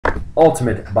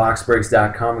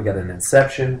UltimateBoxBreaks.com. We got an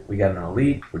Inception. We got an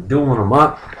Elite. We're dueling them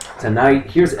up tonight.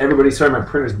 Here's everybody. Sorry, my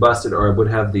printer's busted, or I would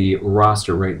have the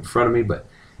roster right in front of me, but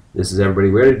this is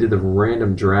everybody. We already did the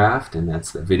random draft, and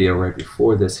that's the video right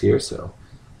before this here. So,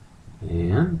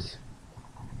 and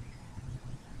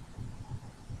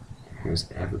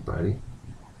here's everybody.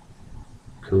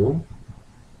 Cool.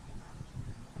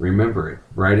 Remember it.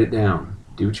 Write it down.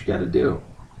 Do what you got to do.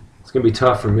 It's going to be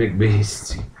tough for Mick B.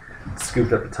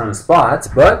 Scooped up a ton of spots,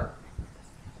 but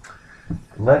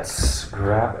let's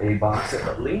grab a box of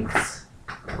Elites.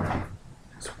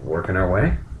 Just working our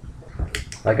way.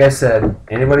 Like I said,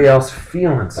 anybody else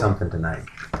feeling something tonight?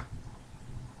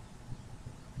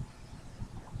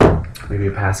 Maybe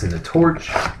you're passing the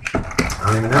torch. I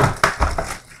don't even know.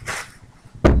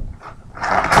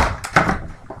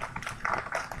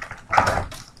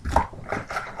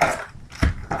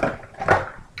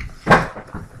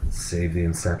 Save the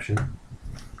Inception.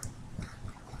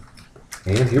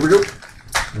 And here we go.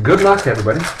 Good luck,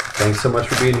 everybody. Thanks so much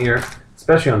for being here,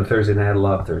 especially on a Thursday night. I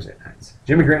love Thursday nights.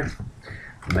 Jimmy Grant,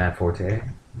 Matt Forte,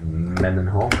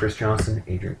 Mendenhall, Chris Johnson,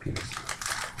 Adrian Peters.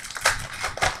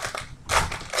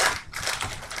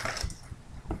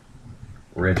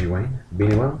 Reggie Wayne,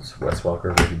 Beanie Wells, Wes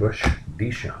Walker, Reggie Bush,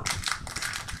 Deshaun.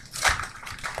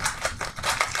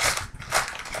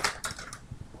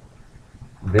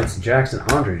 Vincent Jackson,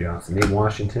 Andre Johnson, Nate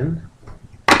Washington,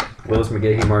 Willis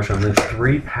McGahee, Marshawn Lynch.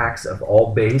 3 packs of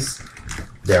all base.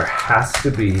 There has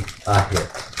to be a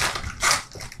hit.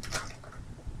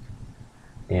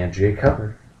 And Jay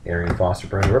Cutler, Arian Foster,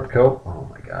 Brian Ripco. Oh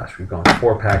my gosh, we've gone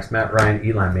 4 packs. Matt Ryan,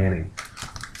 Eli Manning.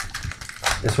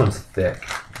 This one's thick.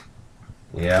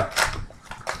 Yeah.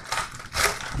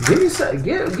 Give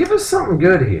us something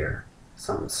good here.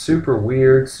 Something super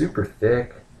weird, super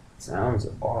thick. Sounds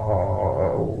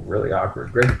really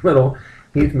awkward. Greg Little,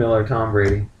 Heath Miller, Tom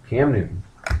Brady, Cam Newton,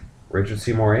 Richard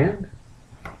Seymour, and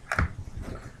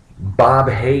Bob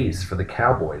Hayes for the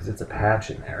Cowboys. It's a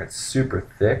patch in there. It's super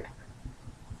thick.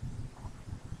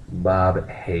 Bob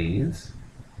Hayes.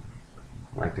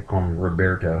 I like to call him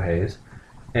Roberto Hayes.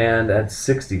 And at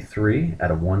 63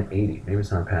 out of 180. Maybe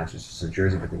it's not a patch, it's just a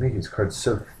jersey, but they make these cards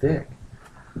so thick.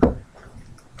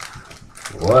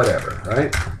 Whatever,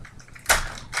 right?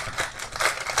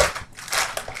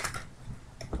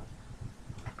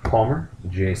 Palmer,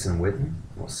 Jason Witten.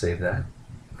 We'll save that.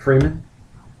 Freeman,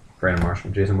 Brandon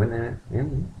Marshall, Jason Witten,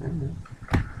 and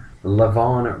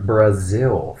Lavon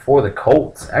Brazil for the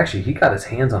Colts. Actually, he got his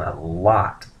hands on a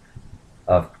lot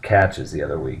of catches the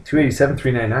other week. 287,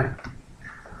 399.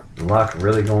 Luck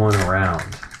really going around.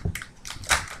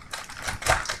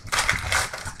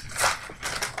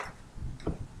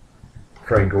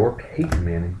 Frank Gore, Peyton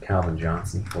Manning, Calvin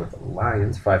Johnson for the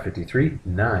Lions. 553,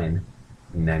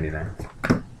 999.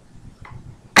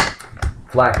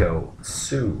 Flacco,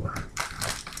 Sue.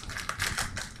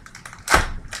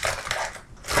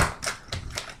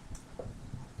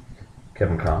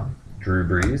 Kevin Cobb, Drew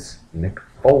Brees, Nick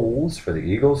Foles for the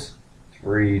Eagles.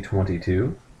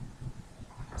 322.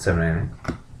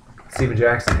 799. Steven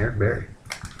Jackson, Eric Berry.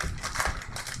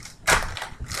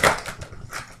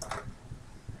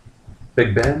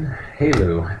 Big Ben,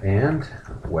 Halo, and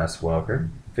Wes Welker.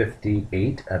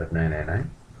 58 out of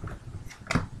 999.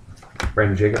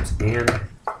 Brandon Jacobs and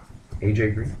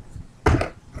AJ Green.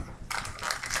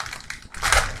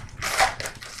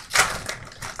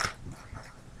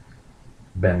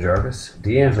 Ben Jarvis,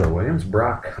 D'Angelo Williams,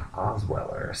 Brock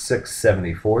Osweiler,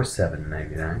 674,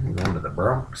 799. Going to the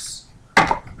Bronx.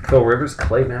 Phil Rivers,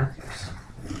 Clay Matthews.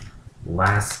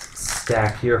 Last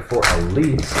stack here for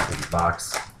Elite.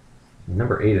 Box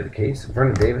number 8 of the case.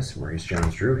 Vernon Davis, Maurice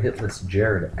Jones-Drew, Hitless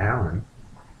Jared Allen,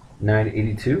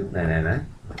 982, 999.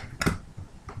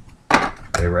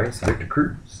 Ray Rice, Victor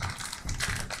Cruz.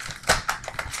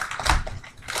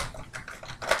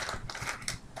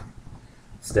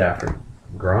 Stafford,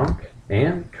 Gronk,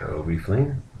 and Kobe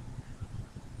Fleener.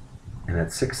 And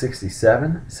at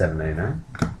 667, 799.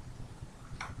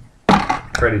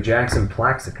 Freddie Jackson,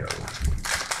 Plaxico.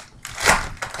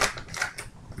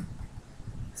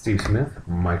 Steve Smith,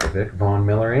 Michael Vick, Von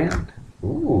Miller, and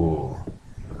ooh,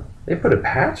 they put a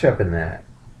patch up in that.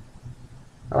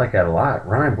 I like that a lot.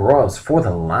 Ryan Broyles for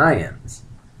the Lions.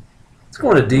 It's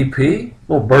going to DP.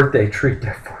 Little birthday treat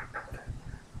there for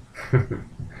you.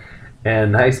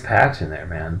 And nice patch in there,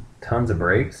 man. Tons of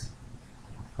breaks.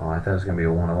 Oh, I thought it was going to be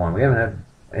a 101. We haven't had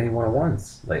any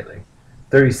 101s lately.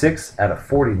 36 out of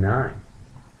 49.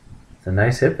 It's a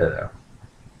nice hit there, though.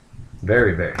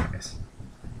 Very, very nice.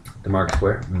 DeMarcus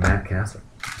Ware, Matt Castle.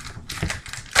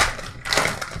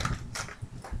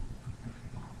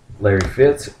 Larry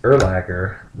Fitz,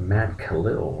 Urlacher, Matt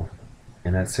Khalil,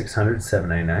 And that's 600,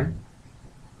 $7.99.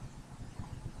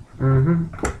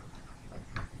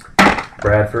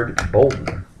 Bradford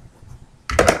Bolton.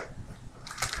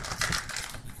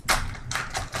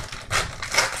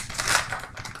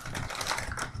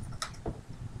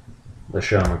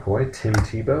 LaShawn McCoy, Tim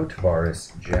Tebow,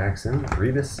 Tavares Jackson,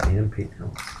 Revis, and Peyton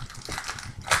Hill.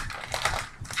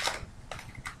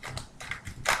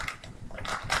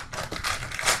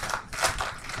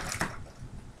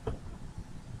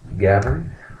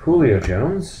 Gavin, Julio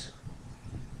Jones.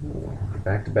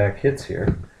 Back-to-back hits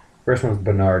here. First one's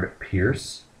Bernard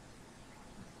Pierce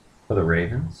for the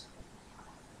Ravens.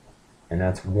 And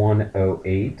that's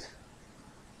 108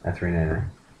 at $3.99.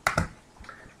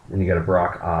 Then you got a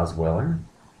Brock Osweiler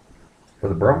for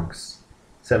the Bronx.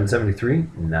 773,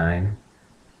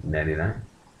 $9.99.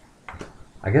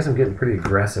 I guess I'm getting pretty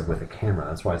aggressive with the camera.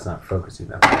 That's why it's not focusing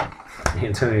that well.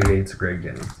 Antonio Gates, Greg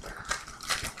Jennings.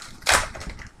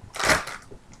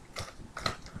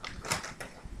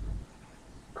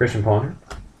 Christian Ponder,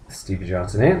 Stevie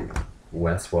Johnson, and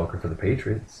Wes Welker for the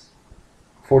Patriots.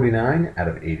 49 out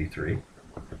of 83.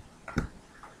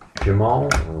 Jamal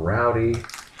Roddy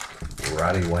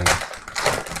White.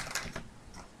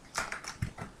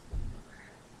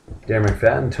 Darren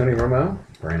McFadden, Tony Romo,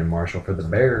 Brandon Marshall for the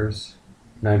Bears.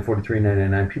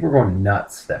 943.99. People are going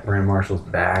nuts that Brandon Marshall's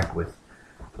back with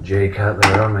Jay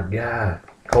Cutler. Oh my God.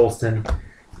 Colston,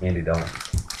 Andy Dalton.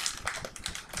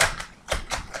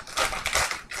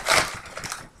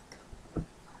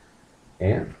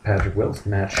 And Patrick Wills,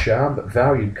 Matt Schaub,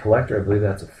 valued collector. I believe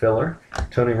that's a filler.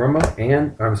 Tony Romo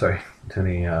and, Troy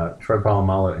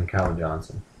Polamalu and Calvin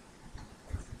Johnson.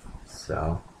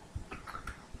 So,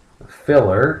 the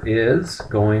filler is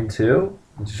going to,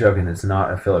 I'm just joking, it's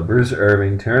not a filler. Bruce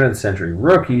Irving, turn of the century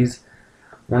rookies.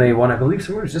 181. I believe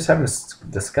someone was just having a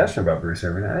discussion about Bruce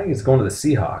Irving. I think it's going to the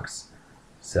Seahawks.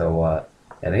 So,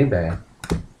 that ain't bad.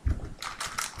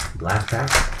 Last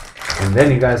pack. And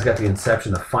then you guys got the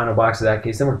Inception, the final box of that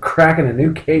case. Then we're cracking a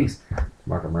new case.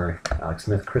 Marco Murray, Alex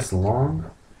Smith, Chris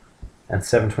Long. At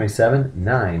 727,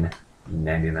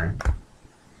 $9.99.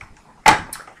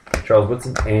 Charles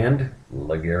Woodson and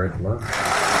LeGarrette Blount.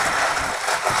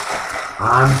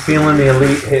 I'm feeling the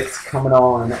elite hits coming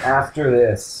on after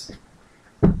this.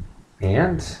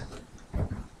 And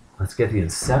let's get the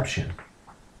Inception.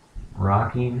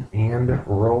 Rocking and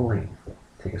rolling.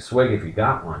 Take a swig if you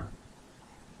got one.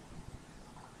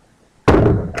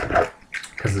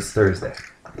 Because it's Thursday.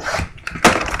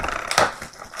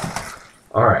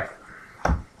 All right.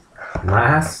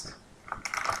 Last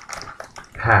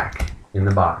pack in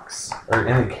the box, or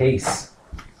in the case.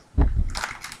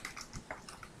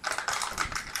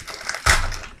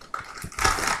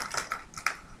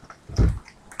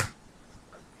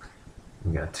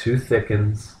 We got two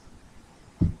thickens.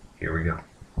 Here we go.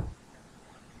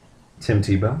 Tim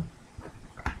Tebow.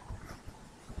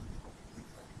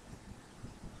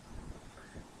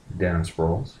 Darren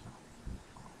Sproles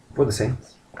for the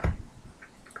Saints.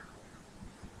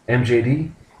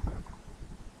 MJD.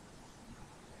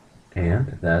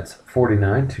 And that's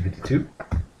 49, 252.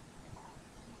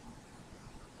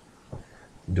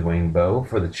 Dwayne Bowe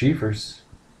for the Chiefers.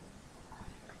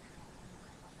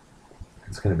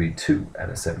 It's going to be 2 out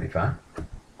of 75.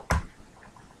 Oh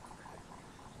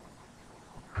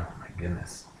my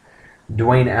goodness.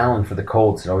 Dwayne Allen for the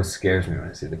Colts. It always scares me when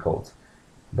I see the Colts.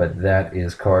 But that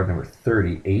is card number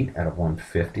 38 out of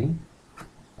 150.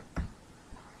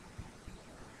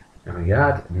 And we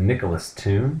got Nicholas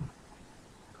Toon.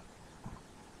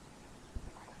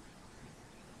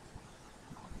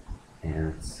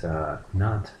 And it's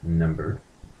not numbered.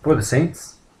 For the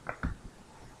Saints.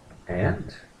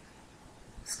 And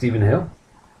Stephen Hill.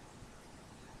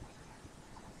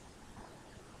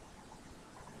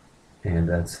 And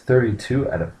that's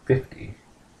 32 out of 50.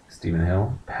 Stephen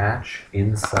Hill. Patch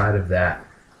inside of that.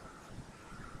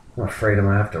 I'm afraid I'm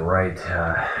going to have to write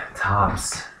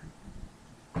tops.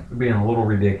 Being a little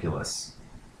ridiculous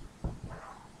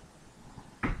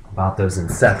about those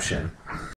Inception.